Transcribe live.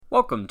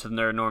Welcome to the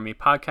Nerd Normie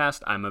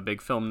podcast. I'm a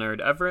big film nerd,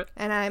 Everett.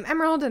 And I'm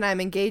Emerald, and I'm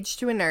engaged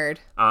to a nerd.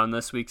 On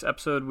this week's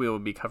episode, we will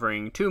be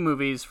covering two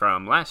movies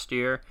from last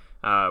year.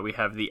 We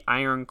have The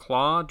Iron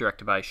Claw,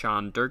 directed by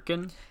Sean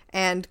Durkin.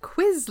 And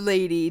Quiz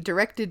Lady,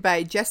 directed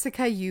by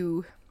Jessica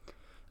Yu.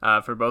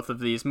 For both of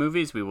these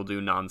movies, we will do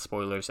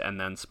non-spoilers and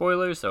then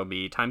spoilers. There will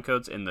be time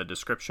codes in the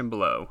description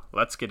below.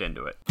 Let's get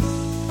into it.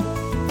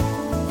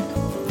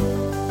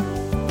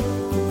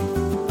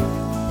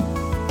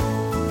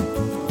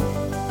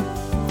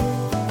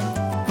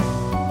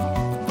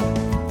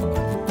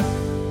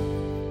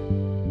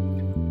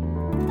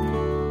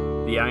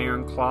 The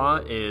Iron Claw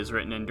is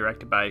written and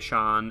directed by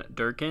Sean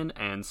Durkin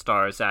and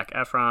stars Zac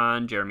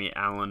Efron, Jeremy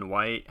Allen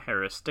White,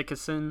 Harris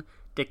Dickinson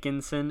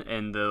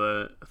in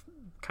the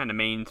kind of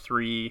main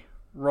three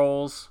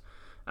roles.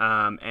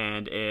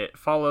 And it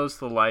follows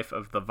the life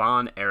of the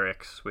Von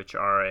Erichs, which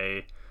are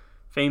a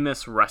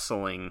famous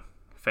wrestling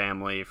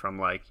family from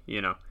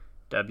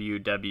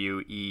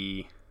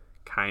WWE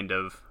kind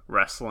of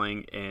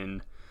wrestling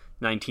in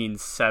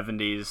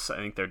 1970s. I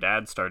think their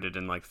dad started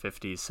in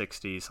 50s,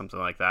 60s, something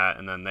like that,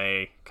 and then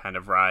they kind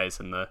of rise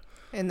in the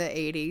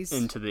 80s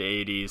into the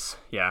 80s.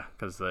 Yeah,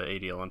 because the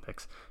 80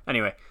 Olympics.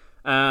 Anyway,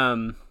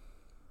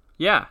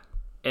 yeah,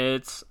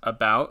 it's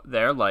about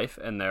their life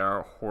and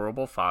their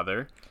horrible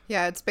father.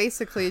 Yeah, it's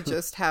basically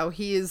just how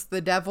he is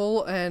the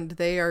devil and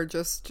they are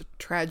just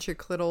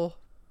tragic little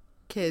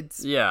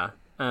kids. Yeah,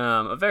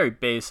 a very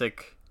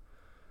basic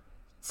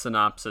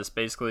synopsis.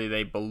 Basically,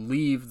 they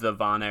believe the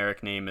Von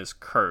Erich name is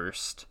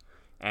cursed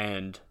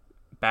and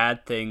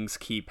bad things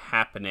keep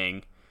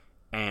happening,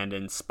 and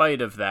in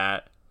spite of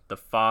that, the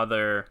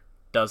father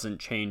doesn't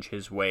change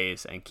his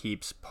ways and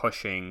keeps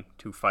pushing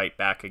to fight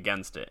back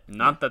against it.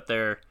 Not that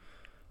there,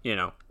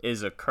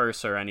 is a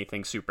curse or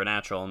anything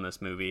supernatural in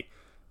this movie,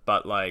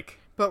 but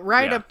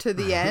up to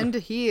the end,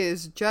 he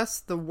is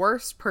just the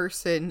worst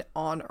person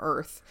on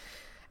earth.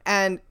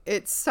 And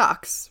it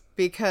sucks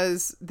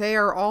because they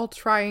are all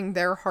trying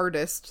their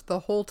hardest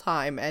the whole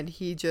time, and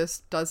he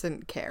just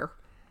doesn't care.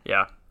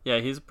 Yeah,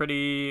 he's a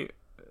pretty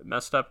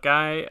messed up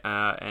guy,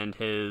 and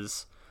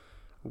his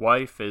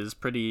wife is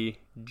pretty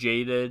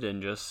jaded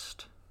and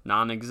just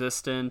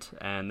non-existent,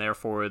 and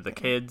therefore the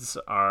kids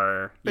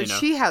are, But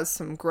she has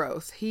some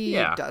growth. He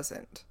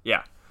doesn't.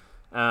 Yeah.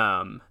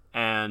 So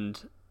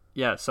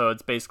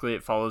it's basically,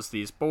 it follows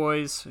these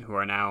boys who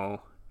are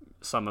now,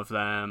 some of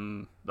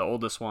them, the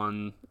oldest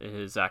one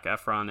is Zac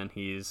Efron, and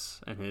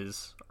he's in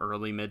his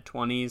early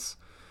mid-20s.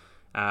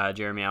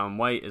 Jeremy Allen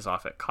White is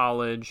off at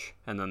college,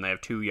 and then they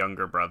have two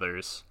younger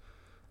brothers.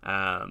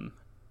 And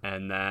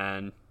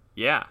then,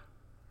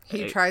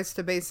 he tries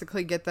to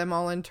basically get them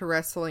all into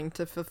wrestling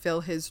to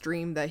fulfill his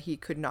dream that he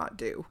could not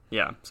do.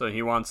 Yeah, so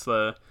he wants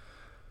the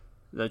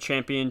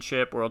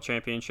championship, world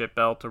championship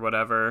belt or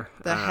whatever.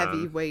 The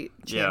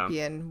heavyweight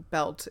champion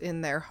belt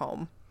in their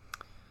home.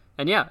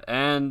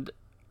 And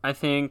I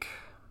think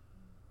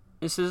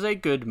this is a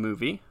good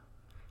movie.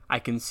 I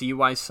can see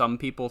why some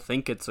people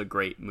think it's a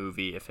great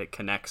movie if it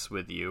connects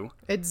with you.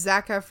 It's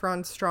Zac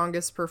Efron's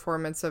strongest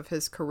performance of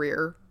his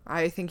career.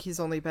 I think he's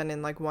only been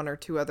in one or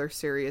two other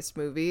serious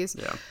movies.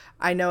 Yeah.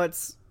 I know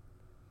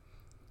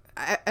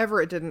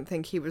Everett didn't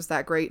think he was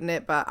that great in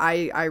it, but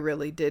I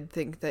really did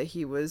think that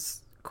he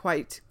was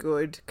quite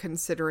good,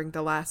 considering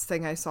the last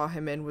thing I saw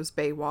him in was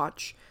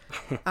Baywatch.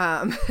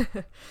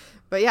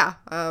 But yeah.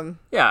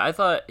 I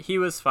thought he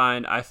was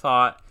fine. I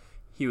thought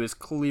he was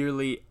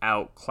clearly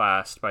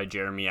outclassed by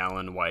Jeremy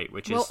Allen White,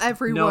 which is...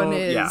 everyone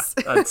is. Yeah,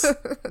 that's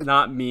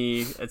not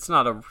me. It's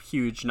not a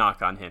huge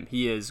knock on him.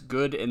 He is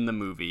good in the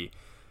movie,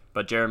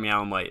 but Jeremy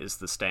Allen White is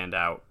the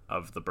standout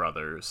of the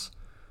brothers,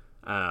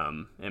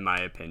 in my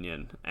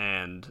opinion.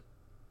 And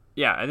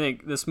I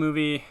think this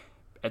movie,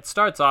 it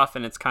starts off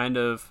and it's kind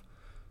of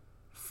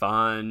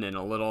fun and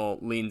a little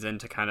leans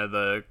into kind of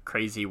the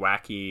crazy,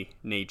 wacky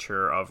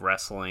nature of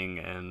wrestling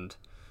and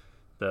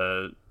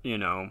the,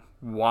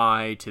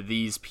 why to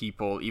these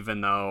people, even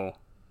though,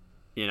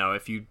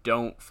 if you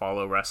don't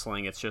follow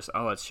wrestling, it's just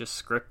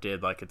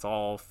scripted, it's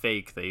all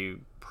fake. They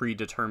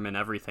predetermine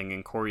everything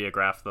and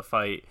choreograph the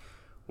fight.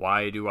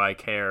 Why do I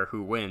care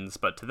who wins?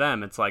 But to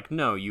them, it's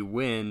no, you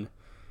win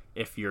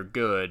if you're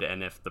good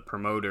and if the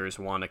promoters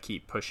want to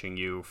keep pushing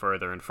you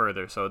further and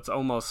further. So it's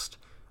almost...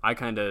 I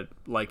kind of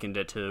likened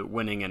it to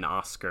winning an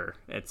Oscar.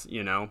 It's,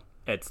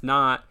 it's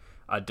not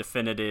a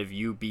definitive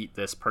you beat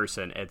this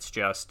person. It's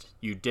just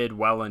you did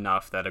well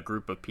enough that a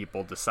group of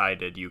people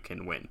decided you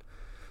can win.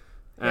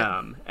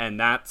 Yeah. And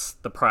that's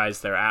the prize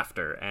they're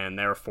after. And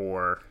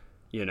therefore,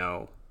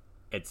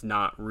 it's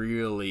not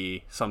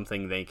really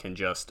something they can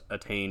just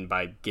attain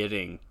by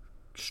getting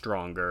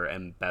stronger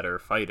and better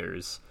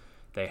fighters.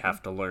 They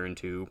have to learn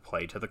to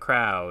play to the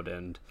crowd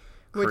and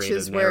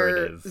create a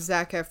narrative. Where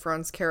Zac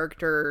Efron's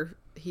character...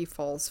 he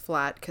falls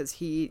flat because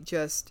he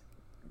just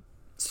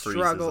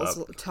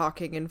struggles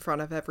talking in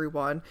front of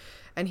everyone,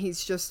 and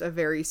he's just a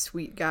very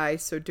sweet guy,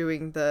 so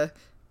doing the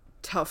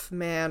tough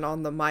man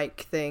on the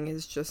mic thing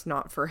is just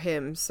not for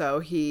him, so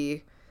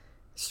he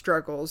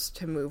struggles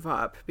to move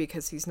up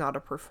because he's not a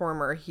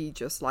performer. He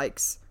just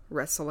likes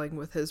wrestling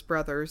with his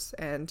brothers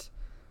and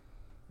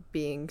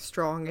being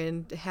strong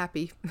and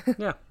happy.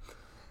 Yeah.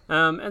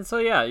 And so,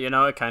 yeah,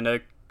 it kind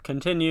of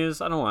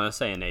continues, I don't want to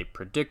say in a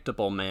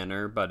predictable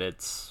manner, but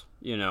it's,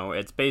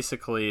 it's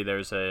basically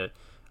there's a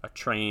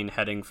train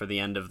heading for the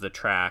end of the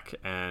track,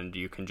 and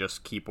you can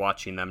just keep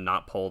watching them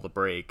not pull the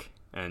brake,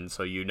 and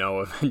so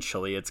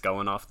eventually it's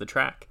going off the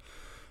track.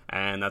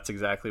 And that's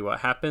exactly what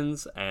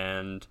happens,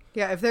 and...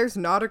 Yeah, if there's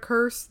not a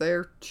curse,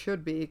 there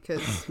should be,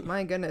 because,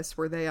 my goodness,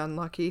 were they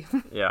unlucky.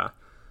 Yeah.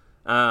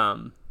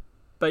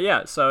 But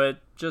yeah, so it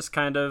just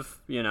kind of,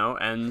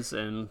 ends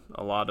in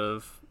a lot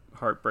of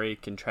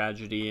heartbreak and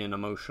tragedy and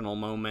emotional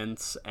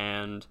moments,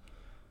 and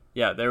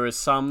yeah, there was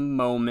some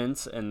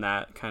moments in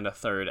that kind of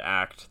third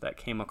act that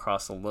came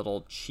across a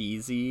little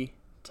cheesy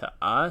to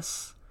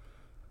us,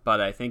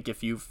 but I think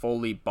if you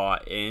fully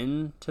bought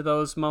into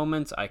those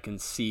moments, I can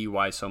see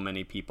why so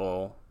many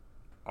people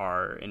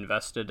are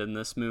invested in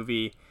this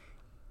movie.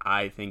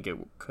 I think it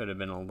could have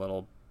been a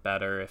little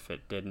better if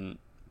it didn't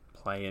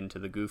play into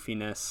the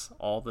goofiness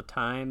all the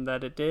time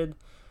that it did,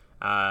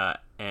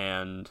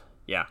 and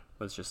yeah,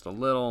 was just a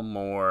little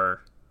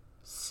more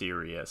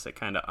serious. It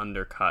kind of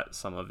undercut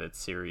some of its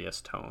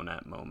serious tone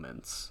at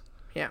moments.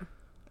 Yeah.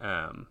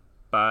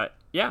 But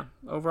yeah,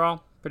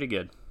 overall, pretty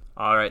good.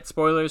 All right,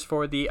 spoilers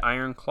for the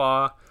Iron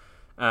Claw.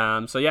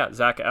 So yeah,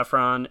 Zac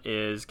Efron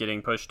is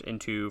getting pushed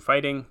into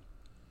fighting,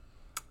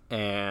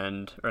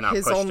 or not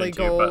his pushed only into,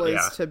 goal but,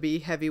 is to be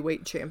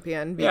heavyweight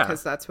champion,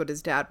 because that's what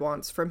his dad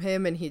wants from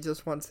him, and he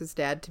just wants his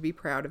dad to be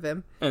proud of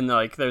him. And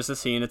like, there's a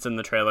scene, it's in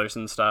the trailers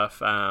and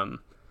stuff,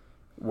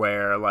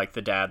 where like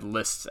the dad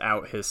lists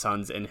out his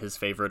sons in his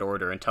favorite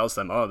order and tells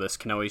them, oh, this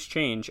can always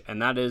change.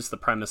 And that is the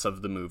premise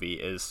of the movie,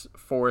 is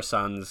 4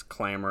 sons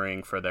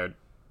clamoring for their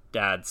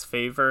dad's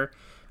favor.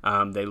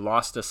 They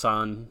lost a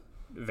son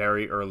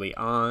very early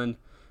on,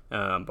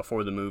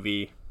 before the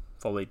movie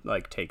fully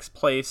takes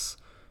place.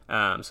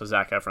 So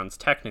Zac Efron's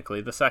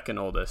technically the second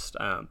oldest,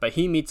 but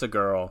he meets a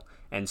girl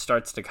and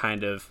starts to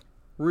kind of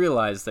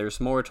realize there's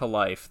more to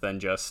life than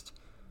just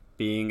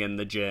being in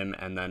the gym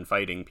and then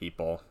fighting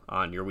people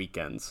on your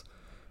weekends.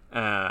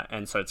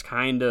 And so it's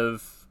kind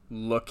of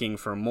looking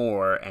for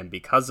more, and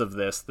because of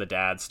this, the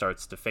dad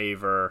starts to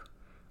favor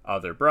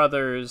other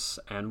brothers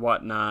and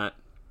whatnot.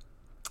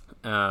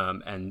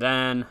 And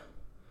then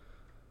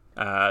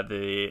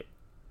the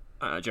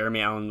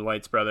Jeremy Allen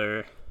White's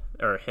brother,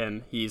 or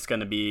him, he's going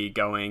to be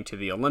going to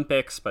the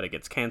Olympics, but it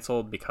gets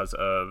canceled because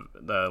of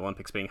the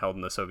Olympics being held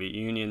in the Soviet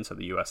Union, so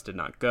the U.S. did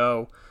not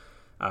go.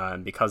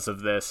 Because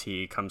of this,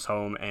 he comes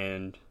home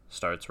and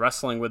starts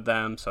wrestling with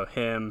them. So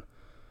him...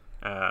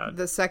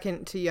 the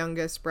second to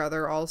youngest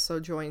brother also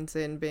joins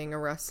in being a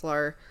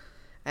wrestler,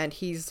 and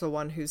he's the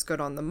one who's good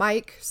on the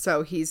mic,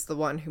 so he's the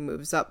one who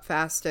moves up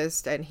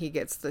fastest, and he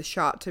gets the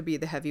shot to be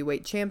the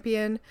heavyweight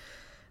champion.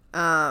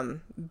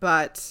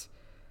 But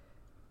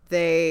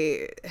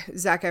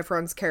Zac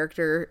Efron's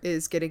character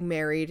is getting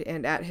married,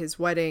 and at his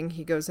wedding,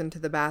 he goes into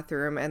the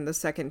bathroom, and the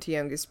second to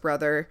youngest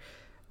brother...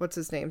 What's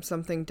his name?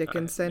 Something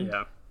Dickinson?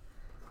 Yeah.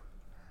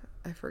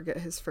 I forget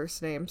his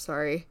first name,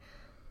 sorry.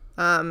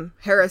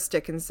 Harris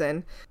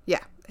Dickinson. Yeah,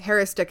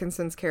 Harris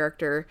Dickinson's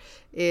character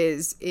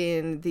is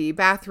in the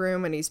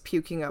bathroom, and he's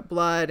puking up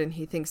blood, and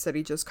he thinks that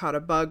he just caught a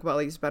bug while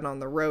he's been on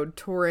the road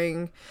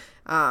touring.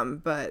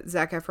 But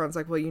Zac Efron's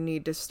like, well, you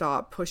need to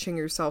stop pushing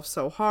yourself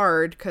so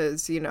hard,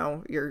 because,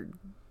 you're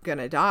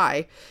gonna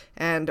die.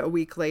 And a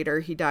week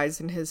later, he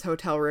dies in his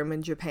hotel room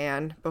in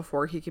Japan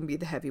before he can be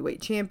the heavyweight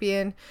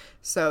champion.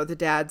 So the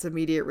dad's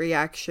immediate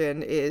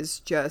reaction is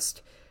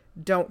just,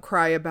 don't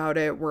cry about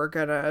it, we're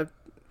gonna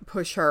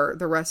push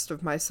the rest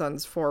of my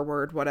sons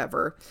forward,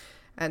 whatever.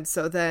 And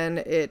so then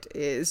it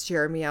is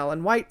Jeremy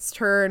Allen White's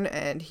turn,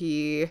 and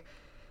he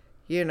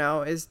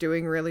is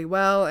doing really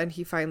well, and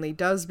he finally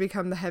does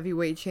become the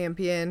heavyweight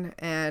champion,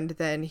 and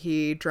then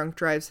he drunk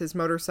drives his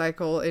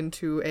motorcycle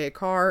into a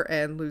car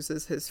and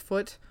loses his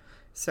foot,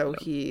 so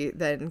he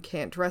then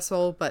can't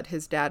wrestle, but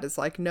his dad is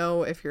like,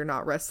 no, if you're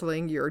not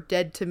wrestling, you're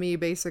dead to me,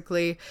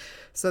 basically.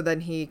 So then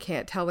he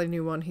can't tell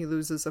anyone he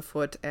loses a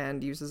foot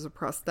and uses a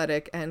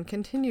prosthetic and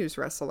continues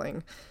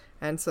wrestling.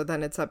 And so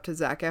then it's up to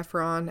Zac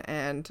Efron,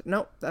 and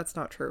nope, that's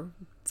not true.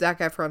 Zac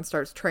Efron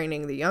starts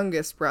training the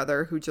youngest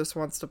brother, who just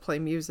wants to play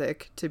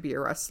music, to be a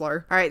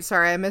wrestler. All right,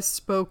 sorry, I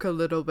misspoke a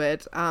little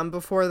bit.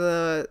 Before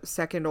the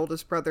second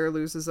oldest brother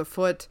loses a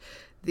foot,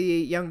 the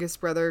youngest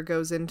brother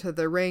goes into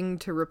the ring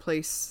to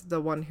replace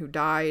the one who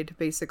died,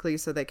 basically,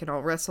 so they can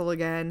all wrestle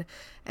again.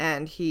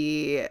 And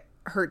he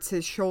hurts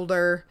his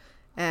shoulder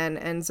and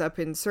ends up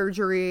in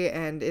surgery,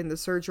 and in the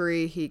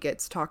surgery, he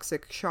gets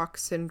toxic shock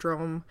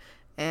syndrome,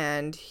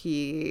 and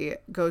he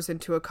goes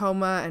into a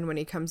coma, and when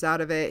he comes out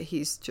of it,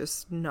 he's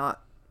just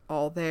not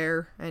all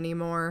there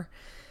anymore.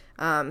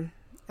 And,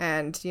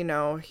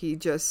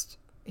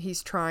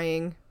 he's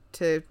trying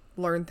to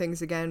learn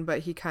things again, but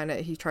he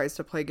tries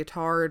to play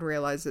guitar and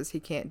realizes he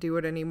can't do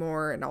it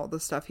anymore, and all the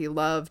stuff he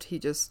loved, he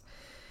just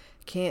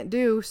can't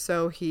do,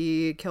 so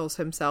he kills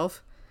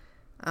himself.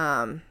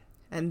 And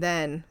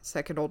then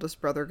second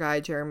oldest brother guy,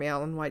 Jeremy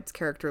Allen White's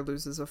character,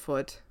 loses a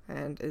foot,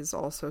 and is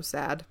also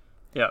sad.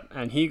 Yeah,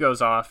 and he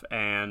goes off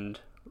and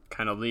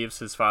kind of leaves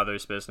his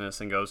father's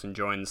business and goes and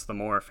joins the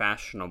more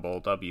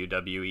fashionable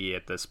WWE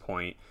at this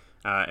point,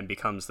 and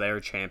becomes their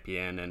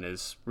champion and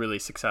is really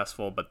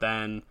successful. But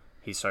then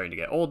he's starting to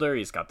get older.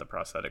 He's got the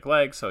prosthetic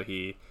leg, so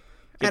he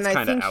gets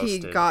kind of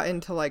ousted. He got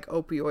into like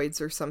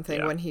opioids or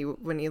something when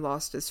he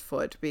lost his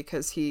foot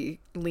because he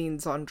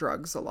leans on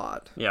drugs a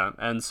lot. Yeah,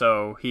 and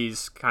so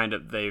he's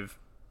they've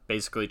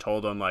basically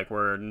told him like,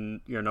 you're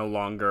no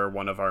longer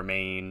one of our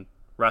main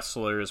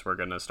wrestlers. We're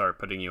gonna start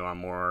putting you on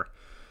more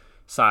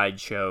side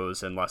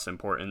shows and less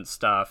important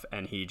stuff,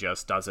 and he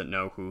just doesn't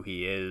know who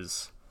he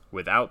is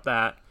without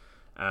that.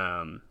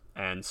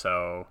 And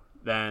so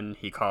then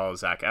he calls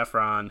Zac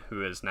Efron,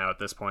 who is now at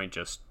this point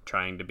just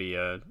trying to be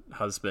a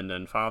husband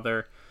and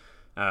father,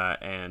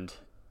 and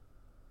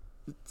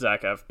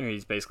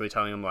he's basically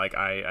telling him like,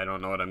 I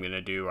don't know what I'm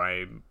gonna do.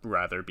 I'd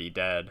rather be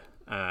dead.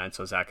 And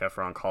so Zac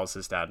Efron calls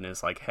his dad and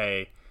is like,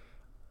 hey,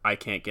 I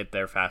can't get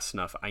there fast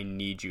enough. I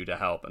need you to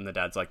help. And the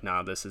dad's like,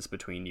 nah, this is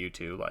between you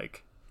two.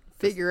 Like,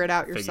 figure it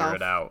out yourself. Figure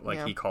it out.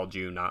 Like, he called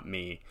you, not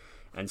me.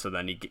 And so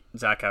then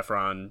Zac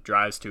Efron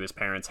drives to his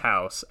parents'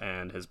 house,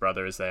 and his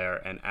brother is there.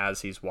 And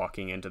as he's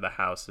walking into the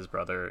house, his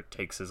brother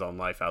takes his own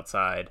life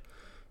outside.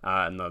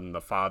 And then the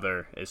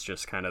father is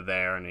just kind of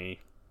there, and he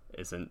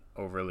isn't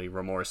overly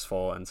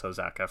remorseful. And so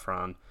Zac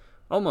Efron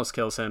almost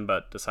kills him,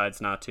 but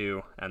decides not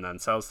to, and then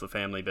sells the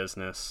family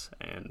business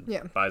and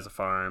buys a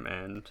farm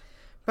and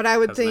but I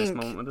would has think a nice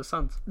moment with his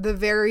sons. The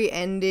very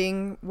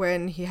ending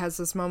when he has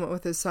this moment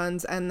with his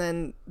sons, and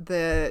then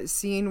the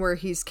scene where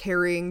he's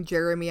carrying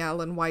Jeremy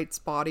Allen White's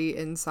body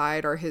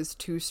inside are his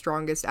two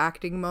strongest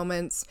acting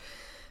moments.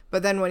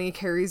 But then when he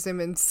carries him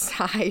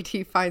inside,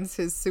 he finds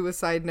his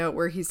suicide note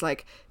where he's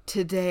like,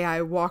 today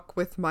I walk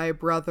with my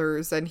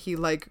brothers, and he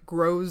like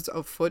grows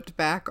a foot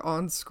back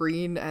on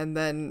screen, and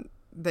then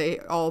they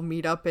all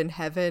meet up in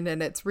heaven,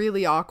 and it's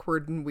really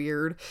awkward and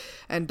weird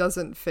and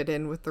doesn't fit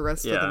in with the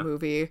rest of the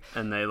movie.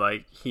 And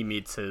he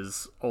meets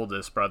his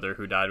oldest brother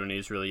who died when he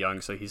was really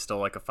young, so he's still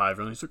like a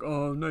 5-year-old. He's like,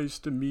 oh, nice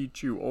to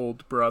meet you,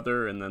 old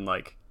brother, and then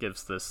like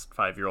gives this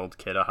 5-year-old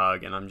kid a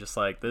hug, and I'm just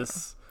like,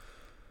 this,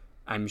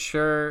 I'm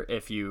sure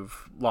if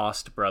you've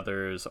lost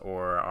brothers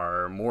or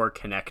are more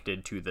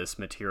connected to this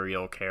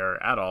material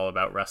care at all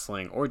about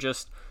wrestling, or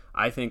just,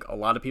 I think a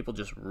lot of people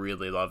just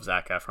really love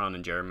Zac Efron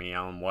and Jeremy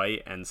Allen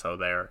White, and so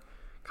they're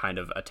kind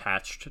of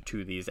attached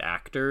to these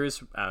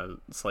actors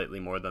slightly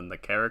more than the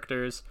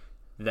characters.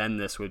 Then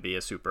this would be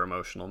a super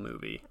emotional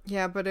movie.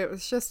 Yeah, but it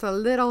was just a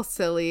little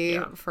silly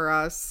for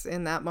us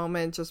in that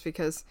moment, just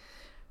because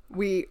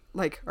we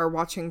like are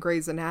watching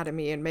Grey's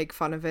Anatomy and make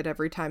fun of it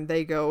every time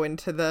they go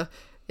into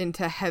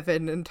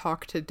heaven and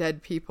talk to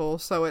dead people.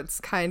 So it's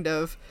kind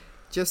of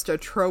just a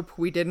trope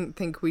we didn't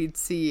think we'd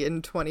see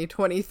in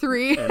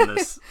 2023. In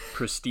this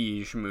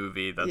prestige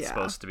movie that's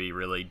supposed to be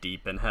really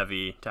deep and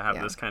heavy, to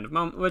have this kind of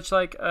moment, which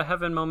like a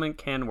heaven moment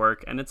can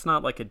work, and it's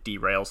not like it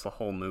derails the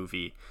whole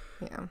movie.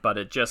 Yeah. But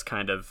it just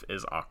kind of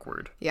is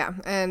awkward. Yeah,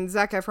 and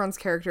Zac Efron's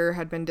character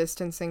had been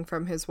distancing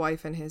from his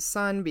wife and his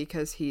son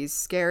because he's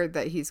scared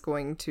that he's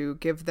going to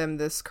give them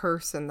this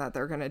curse and that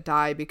they're going to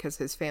die because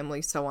his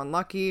family's so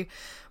unlucky.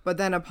 But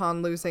then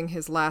upon losing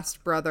his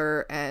last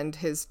brother and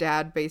his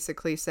dad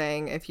basically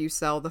saying, if you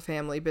sell the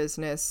family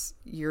business,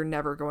 you're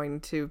never going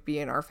to be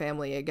in our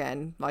family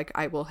again. Like,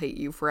 I will hate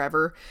you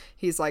forever.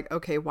 He's like,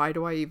 okay, why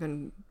do I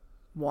even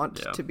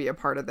want to be a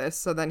part of this?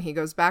 So then he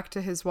goes back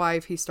to his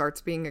wife. He starts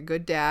being a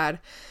good dad.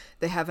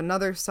 They have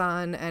another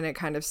son, and it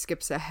kind of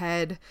skips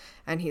ahead,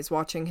 and he's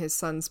watching his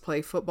sons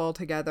play football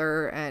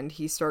together, and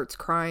he starts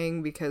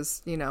crying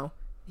because, you know,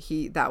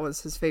 that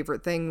was his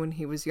favorite thing when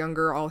he was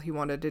younger. All he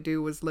wanted to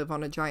do was live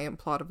on a giant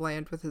plot of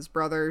land with his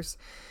brothers,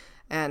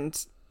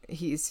 and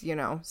he's, you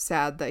know,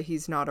 sad that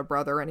he's not a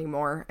brother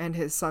anymore. And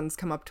his sons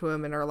come up to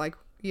him and are like,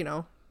 you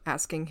know,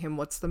 asking him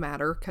what's the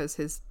matter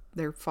because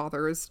their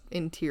father is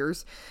in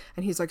tears,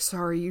 and he's like,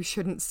 sorry, you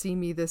shouldn't see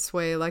me this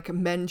way, like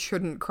men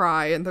shouldn't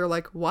cry. And they're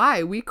like,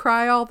 why? We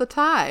cry all the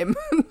time.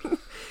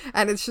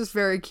 And it's just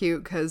very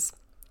cute because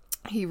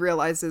he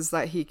realizes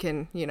that he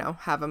can, you know,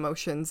 have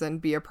emotions and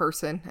be a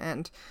person,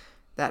 and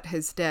that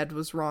his dad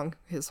was wrong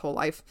his whole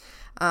life.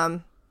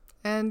 And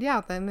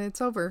yeah, then it's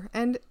over,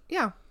 and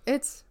yeah,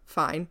 it's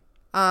fine.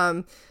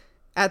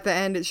 At the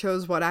end, it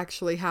shows what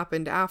actually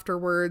happened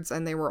afterwards,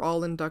 and they were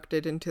all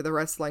inducted into the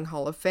Wrestling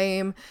Hall of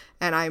Fame,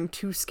 and I'm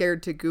too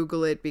scared to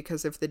Google it,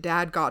 because if the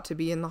dad got to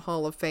be in the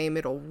Hall of Fame,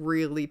 it'll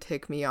really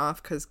tick me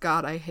off, because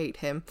God, I hate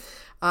him.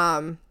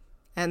 And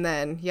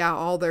then, yeah,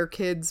 all their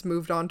kids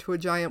moved on to a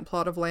giant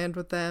plot of land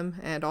with them,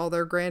 and all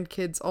their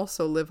grandkids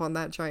also live on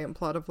that giant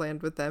plot of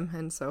land with them,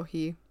 and so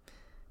he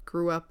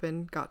grew up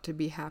and got to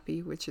be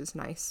happy, which is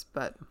nice,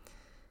 but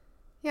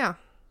yeah.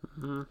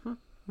 Mm-hmm.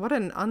 What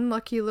an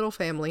unlucky little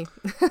family.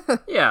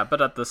 Yeah,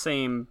 but at the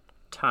same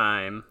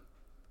time,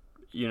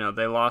 you know,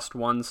 they lost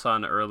one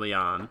son early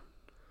on,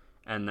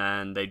 and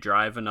then they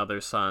drive another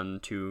son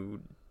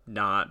to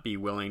not be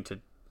willing to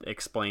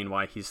explain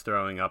why he's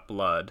throwing up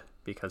blood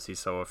because he's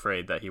so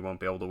afraid that he won't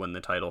be able to win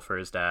the title for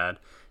his dad.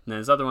 And then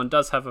his other one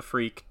does have a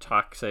freak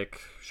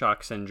toxic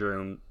shock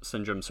syndrome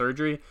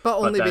surgery. But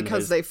only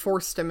because they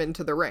forced him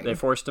into the ring. They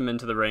forced him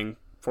into the ring,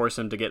 forced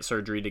him to get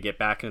surgery to get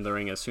back into the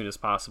ring as soon as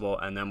possible.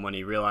 And then when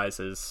he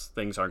realizes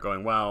things aren't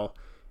going well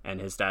and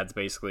his dad's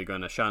basically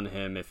going to shun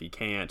him if he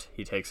can't,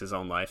 he takes his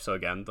own life. So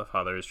again, the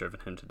father has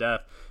driven him to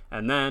death.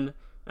 And then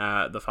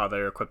the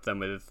father equipped them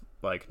with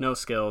like no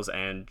skills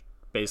and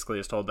basically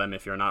has told them,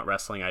 if you're not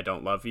wrestling, I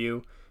don't love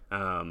you.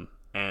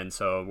 And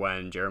so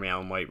when Jeremy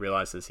Allen White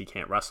realizes he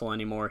can't wrestle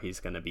anymore, he's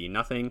going to be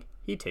nothing,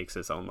 he takes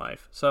his own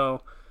life.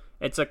 So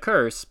it's a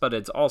curse, but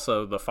it's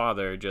also the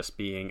father just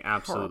being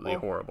absolutely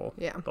horrible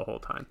the whole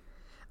time.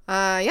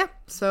 Yeah.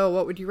 So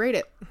what would you rate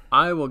it?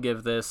 I will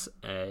give this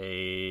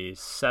a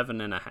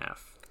 7.5.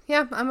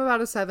 Yeah, I'm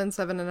about a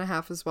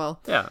 7.5 as well.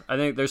 Yeah, I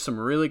think there's some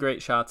really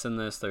great shots in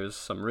this. There's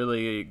some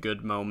really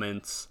good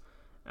moments.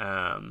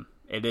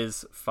 It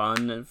is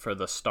fun for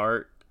the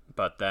start,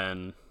 but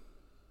then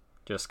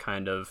just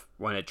kind of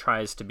when it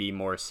tries to be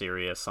more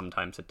serious,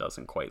 sometimes it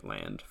doesn't quite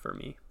land for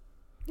me.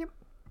 Yep.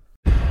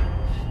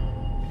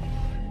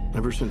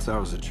 Ever since I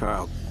was a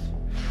child,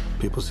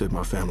 people said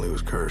my family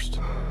was cursed.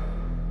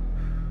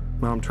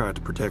 Mom tried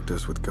to protect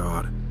us with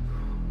God.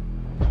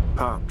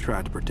 Pop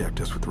tried to protect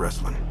us with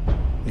wrestling.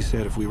 He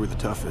said if we were the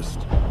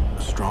toughest,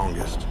 the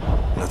strongest,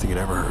 nothing had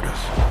ever hurt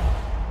us.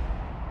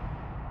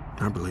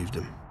 I believed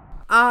him.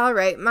 All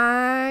right,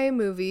 my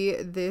movie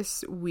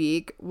this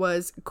week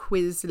was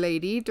Quiz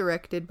Lady,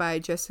 directed by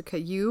Jessica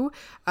Yu.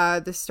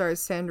 This stars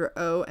Sandra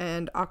Oh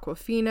and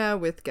Awkwafina,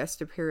 with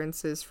guest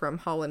appearances from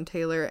Holland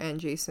Taylor and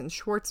Jason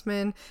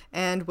Schwartzman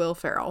and Will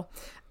Ferrell.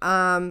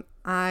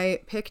 I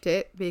picked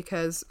it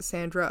because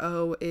Sandra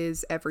Oh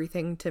is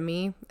everything to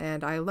me,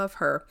 and I love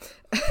her.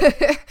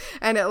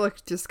 And it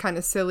looked just kind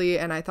of silly,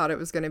 and I thought it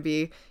was going to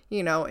be,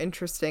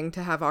 interesting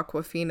to have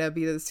Awkwafina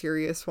be the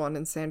serious one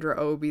and Sandra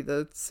Oh be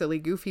the silly,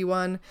 goofy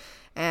one.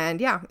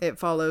 And yeah, it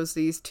follows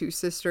these two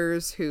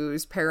sisters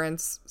whose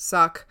parents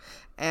suck,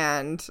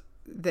 and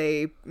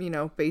they,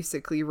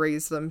 basically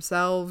raise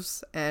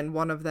themselves, and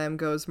one of them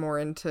goes more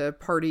into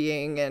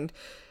partying and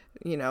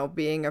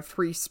being a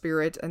free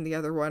spirit, and the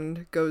other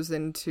one goes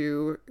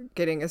into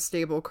getting a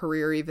stable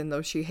career even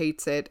though she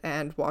hates it,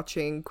 and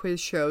watching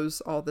quiz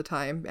shows all the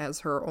time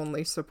as her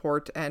only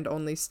support and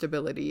only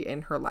stability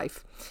in her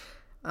life.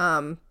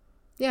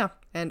 Yeah,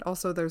 and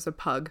also there's a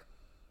pug.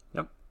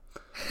 Yep.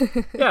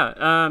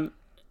 Yeah,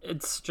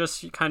 it's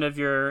just kind of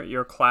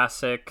your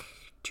classic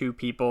two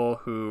people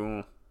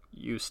who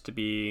used to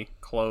be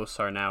close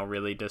are now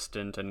really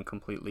distant and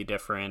completely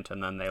different,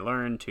 and then they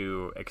learn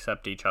to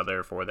accept each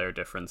other for their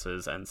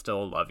differences and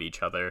still love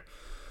each other.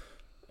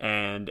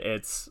 And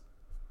it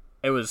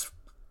was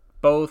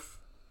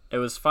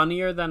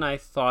funnier than I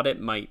thought it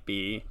might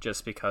be,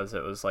 just because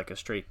it was like a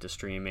straight to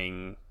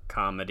streaming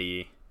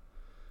comedy,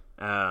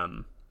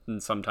 and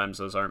sometimes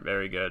those aren't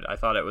very good. I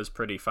thought it was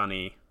pretty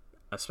funny,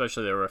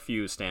 especially there were a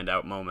few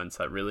standout moments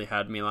that really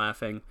had me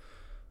laughing,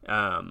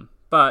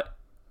 but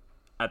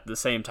at the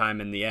same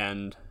time, in the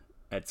end,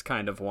 it's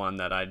kind of one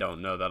that I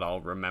don't know that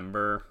I'll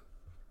remember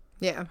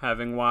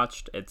having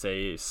watched. It's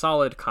a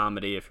solid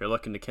comedy. If you're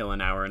looking to kill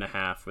an hour and a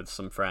half with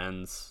some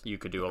friends, you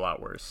could do a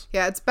lot worse.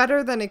 Yeah, it's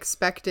better than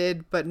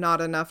expected, but not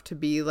enough to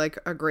be like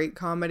a great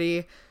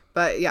comedy.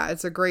 But yeah,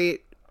 it's a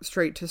great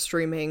straight to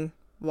streaming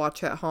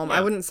watch at home. Yeah.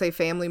 I wouldn't say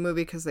family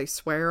movie because they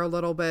swear a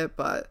little bit,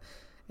 but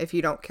if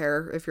you don't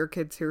care if your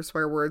kids hear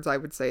swear words, I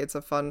would say it's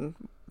a fun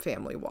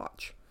family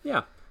watch.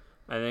 Yeah.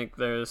 I think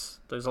there's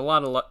a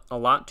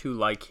lot to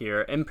like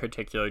here. In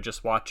particular,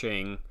 just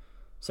watching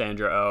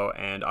Sandra Oh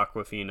and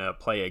Awkwafina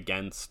play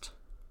against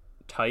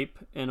type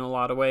in a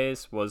lot of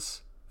ways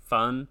was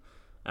fun.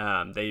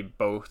 They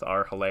both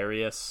are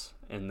hilarious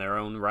in their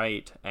own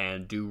right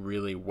and do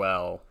really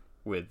well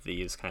with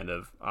these kind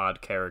of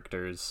odd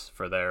characters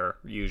for their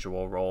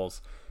usual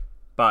roles.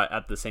 But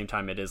at the same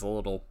time, it is a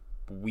little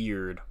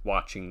weird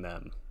watching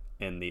them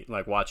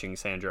watching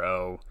Sandra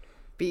Oh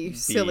be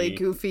silly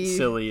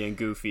and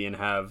goofy and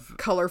have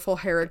colorful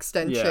hair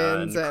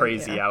extensions and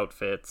crazy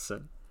outfits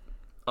and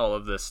all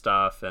of this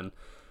stuff, and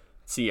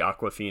see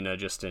Awkwafina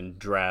just in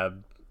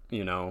drab,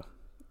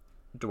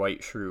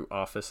 Dwight Schrute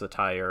office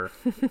attire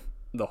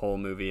the whole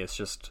movie. Is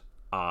just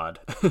odd.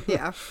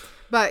 Yeah.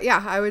 But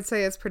yeah, I would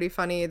say it's pretty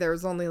funny. There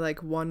was only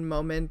like one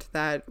moment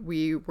that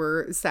we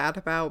were sad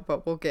about,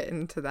 but we'll get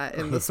into that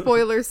in the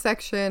spoilers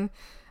section.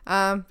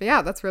 But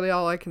yeah, that's really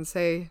all I can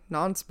say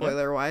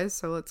non-spoiler wise.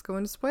 So let's go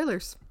into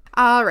spoilers.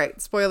 All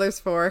right, spoilers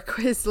for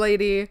Quiz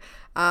Lady.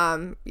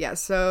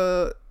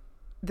 So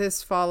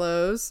this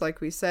follows, like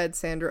we said,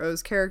 Sandra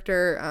Oh's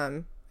character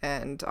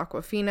and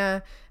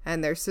Awkwafina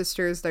and their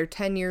sisters. They're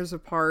 10 years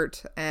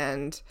apart,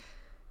 and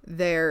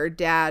their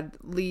dad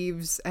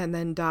leaves and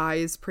then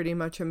dies pretty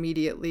much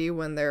immediately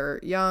when they're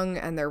young,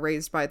 and they're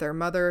raised by their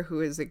mother,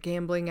 who is a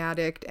gambling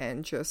addict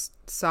and just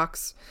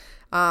sucks.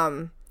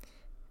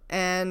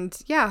 And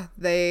yeah,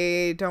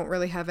 they don't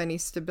really have any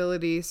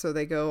stability, so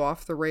they go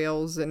off the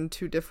rails in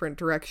two different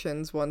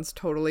directions. One's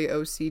totally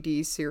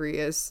OCD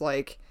serious,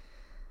 like,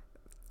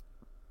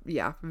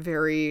 yeah,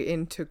 very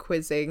into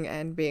quizzing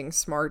and being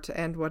smart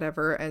and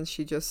whatever, and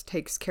she just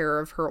takes care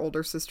of her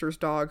older sister's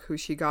dog, who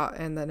she got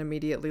and then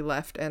immediately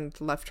left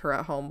her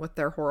at home with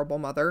their horrible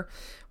mother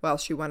while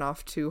she went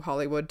off to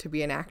Hollywood to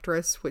be an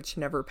actress, which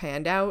never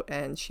panned out,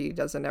 and she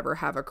doesn't ever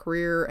have a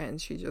career,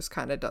 and she just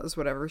kind of does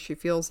whatever she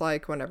feels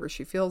like whenever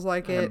she feels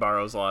like it. And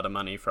borrows a lot of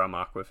money from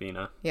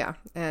Awkwafina. Yeah,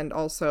 and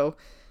also,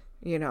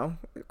 you know,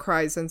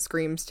 cries and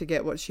screams to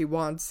get what she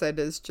wants and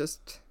is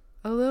just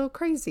a little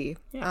crazy.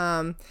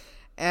 Yeah.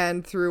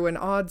 And through an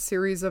odd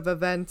series of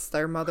events,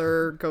 their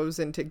mother goes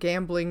into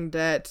gambling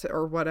debt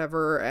or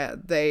whatever.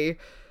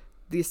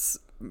 This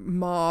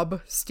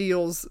mob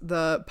steals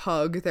the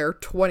pug, their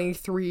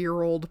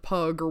 23-year-old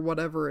pug or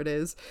whatever it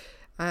is,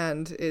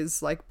 and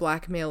is like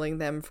blackmailing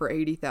them for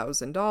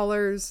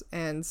 $80,000.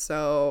 And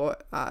so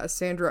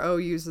Sandra Oh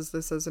uses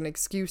this as an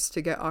excuse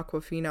to get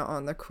Awkwafina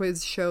on the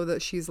quiz show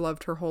that she's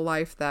loved her whole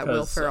life that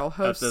Will Ferrell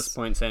hosts. At this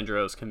point,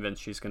 Sandra Oh is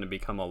convinced she's going to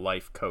become a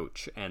life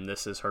coach, and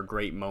this is her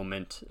great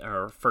moment.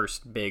 Her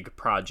first big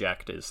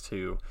project is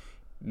to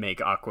make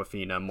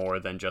Awkwafina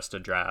more than just a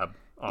drab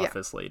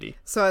office lady.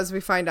 So as we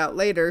find out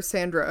later,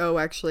 Sandra Oh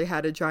actually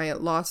had a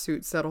giant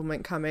lawsuit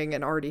settlement coming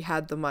and already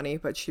had the money,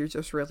 but she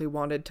just really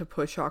wanted to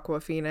push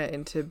Awkwafina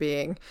into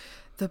being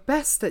the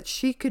best that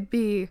she could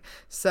be.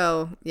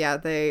 So yeah,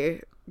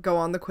 they go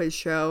on the quiz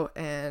show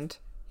and,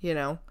 you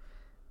know,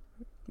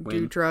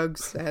 do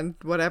drugs and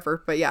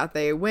whatever. But yeah,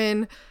 they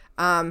win.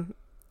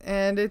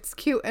 And it's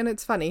cute and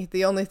it's funny.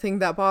 The only thing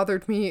that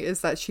bothered me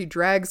is that she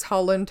drags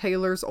Holland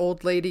Taylor's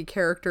old lady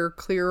character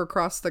clear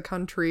across the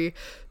country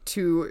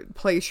to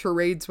play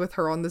charades with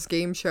her on this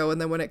game show.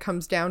 And then when it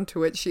comes down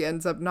to it, she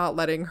ends up not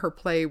letting her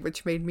play,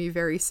 which made me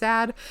very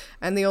sad.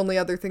 And the only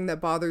other thing that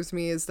bothers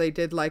me is they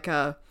did like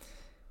a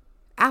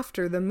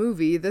after the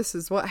movie, this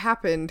is what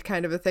happened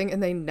kind of a thing.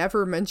 And they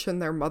never mention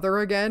their mother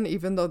again,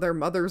 even though their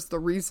mother's the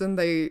reason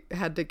they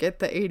had to get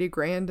the 80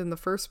 grand in the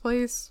first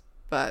place.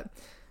 But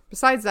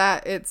besides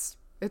that, it's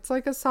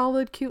like a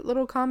solid, cute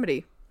little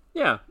comedy.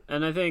 Yeah,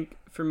 and I think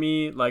for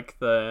me, like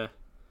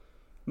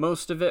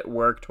most of it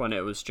worked when it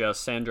was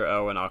just Sandra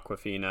Oh and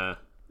Awkwafina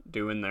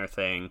doing their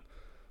thing,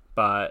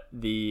 but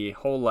the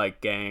whole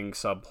like gang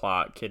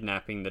subplot,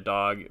 kidnapping the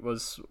dog,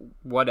 was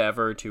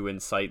whatever to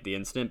incite the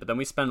incident. But then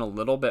we spent a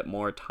little bit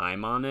more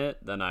time on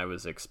it than I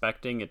was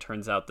expecting. It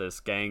turns out this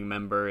gang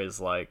member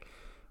is like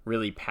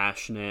really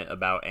passionate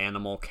about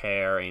animal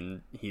care,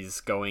 and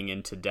he's going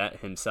into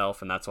debt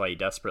himself, and that's why he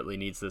desperately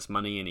needs this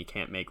money, and he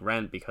can't make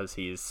rent because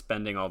he's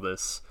spending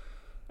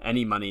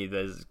any money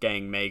the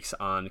gang makes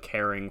on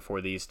caring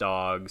for these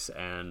dogs.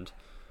 And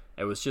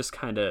it was just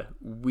kind of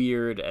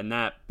weird, and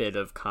that bit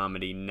of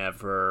comedy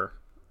never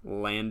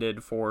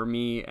landed for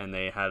me. And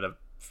they had a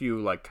few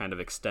like kind of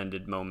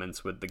extended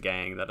moments with the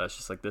gang that I was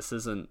just like, this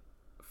isn't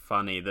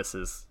funny, this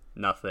is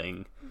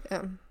nothing.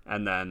 Yeah.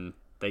 And then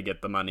they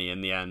get the money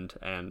in the end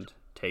and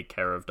take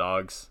care of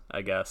dogs,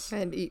 I guess.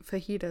 And eat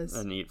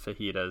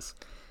fajitas.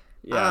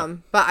 Yeah.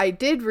 But I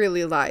did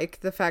really like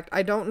the fact,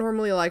 I don't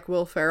normally like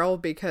Will Ferrell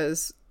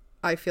because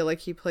I feel like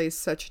he plays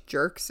such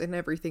jerks in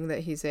everything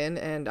that he's in,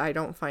 and I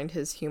don't find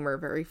his humor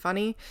very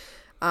funny.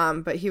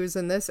 But he was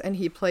in this, and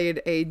he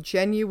played a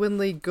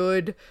genuinely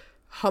good,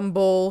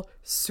 humble,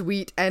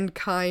 sweet, and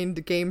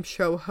kind game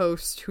show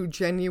host who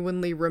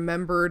genuinely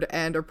remembered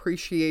and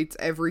appreciates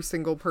every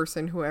single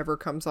person who ever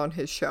comes on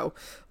his show.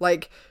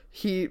 Like,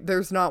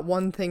 there's not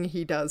one thing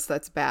he does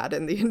that's bad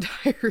in the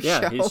entire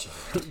show. Yeah,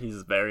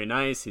 he's very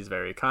nice, he's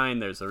very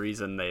kind. There's a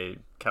reason they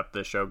kept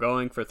the show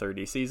going for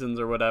 30 seasons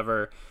or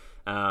whatever.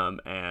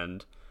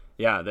 And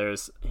yeah,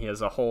 he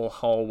has a whole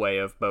hallway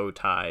of bow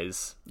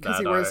ties. Because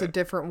he wears a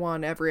different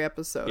one every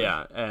episode.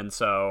 Yeah, and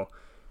so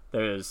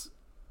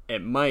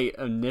it might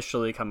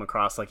initially come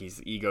across like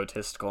he's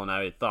egotistical, and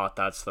I thought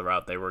that's the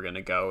route they were going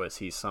to go, is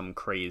he's some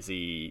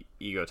crazy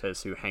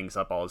egotist who hangs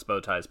up all his bow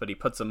ties, but he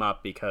puts them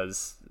up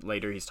because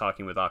later he's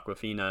talking with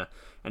Awkwafina,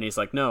 and he's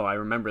like, no, I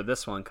remember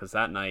this one because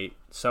that night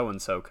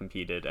so-and-so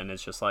competed, and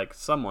it's just like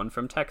someone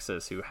from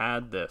Texas who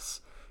had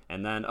this,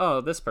 and then,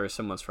 oh, this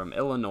person was from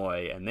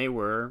Illinois, and they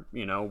were,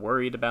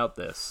 worried about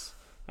this,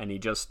 and he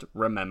just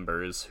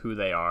remembers who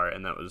they are,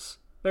 and that was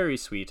very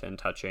sweet and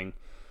touching.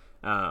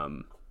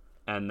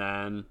 And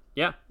then,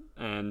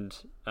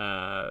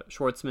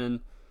 Schwartzman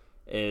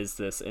is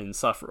this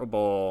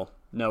insufferable,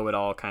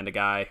 know-it-all kind of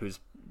guy who's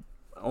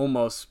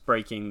almost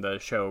breaking the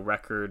show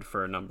record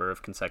for a number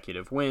of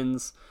consecutive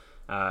wins,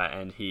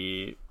 and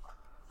he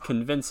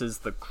convinces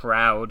the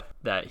crowd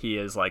that he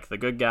is like the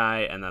good guy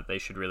and that they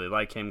should really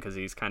like him because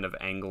he's kind of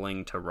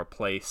angling to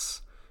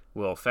replace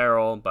Will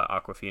Ferrell, but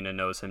Awkwafina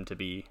knows him to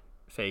be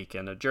fake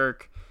and a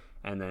jerk.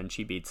 And then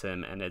she beats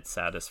him, and it's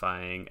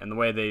satisfying. And the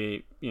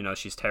way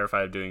she's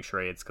terrified of doing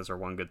charades because her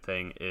one good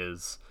thing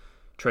is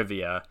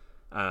trivia.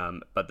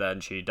 But then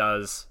she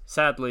does,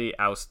 sadly,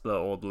 oust the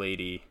old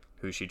lady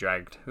who she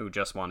dragged, who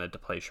just wanted to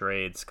play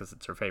charades because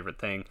it's her favorite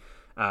thing.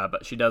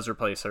 But she does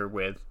replace her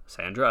with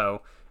Sandra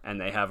Oh, and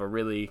they have a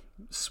really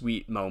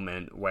sweet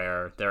moment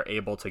where they're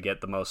able to get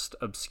the most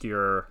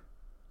obscure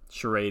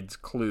charades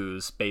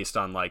clues based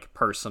on like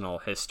personal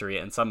history,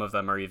 and some of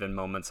them are even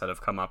moments that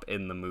have come up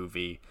in the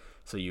movie,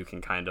 so you can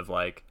kind of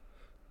like,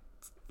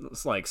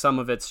 it's like some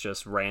of it's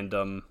just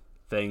random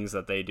things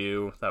that they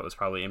do that was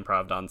probably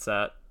improv on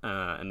set,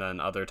 and then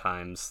other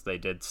times they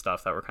did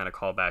stuff that were kind of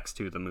callbacks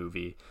to the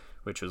movie,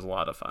 which was a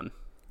lot of fun.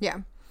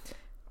 Yeah.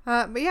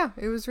 But yeah,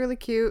 it was really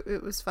cute.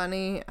 It was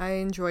funny. I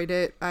enjoyed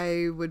it.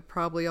 I would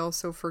probably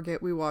also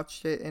forget we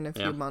watched it in a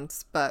few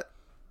months, but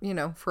you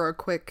know, for a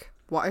quick,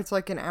 it's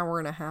like an hour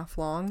and a half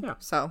long. Yeah.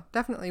 So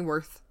definitely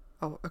worth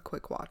a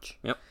quick watch.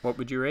 Yep. What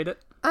would you rate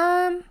it?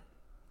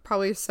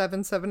 Probably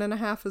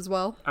 7.5 as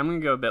well. I'm gonna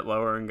go a bit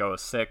lower and go a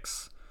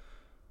 6.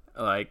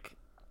 Like,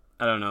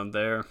 I don't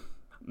know.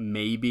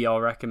 Maybe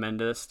I'll recommend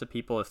this to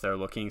people if they're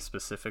looking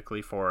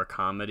specifically for a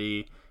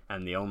comedy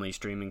and the only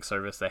streaming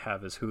service they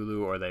have is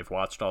Hulu, or they've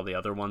watched all the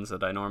other ones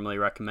that I normally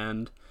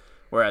recommend.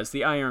 Whereas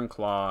the Iron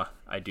Claw,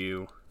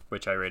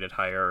 which I rated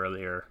higher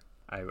earlier,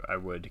 I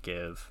would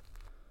give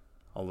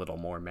a little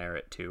more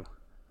merit to.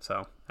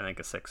 So I think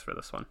a 6 for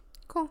this one.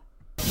 Cool.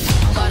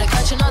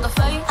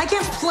 I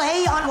can't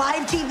play on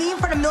live TV in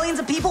front of millions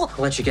of people.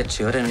 I'll let you get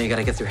to it. I know you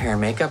gotta get through hair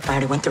and makeup. I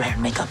already went through hair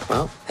and makeup.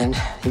 Well, then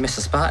you missed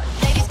a spot.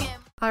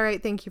 All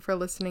right, thank you for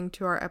listening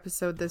to our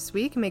episode this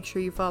week. Make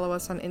sure you follow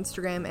us on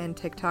Instagram and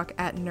TikTok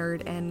at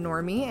Nerd and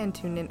Normie, and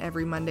tune in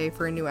every Monday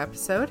for a new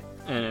episode.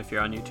 And if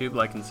you're on YouTube,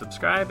 like and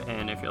subscribe.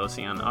 And if you're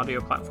listening on an audio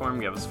platform,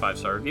 give us a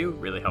 5-star review. It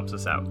really helps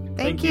us out.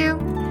 Thank you.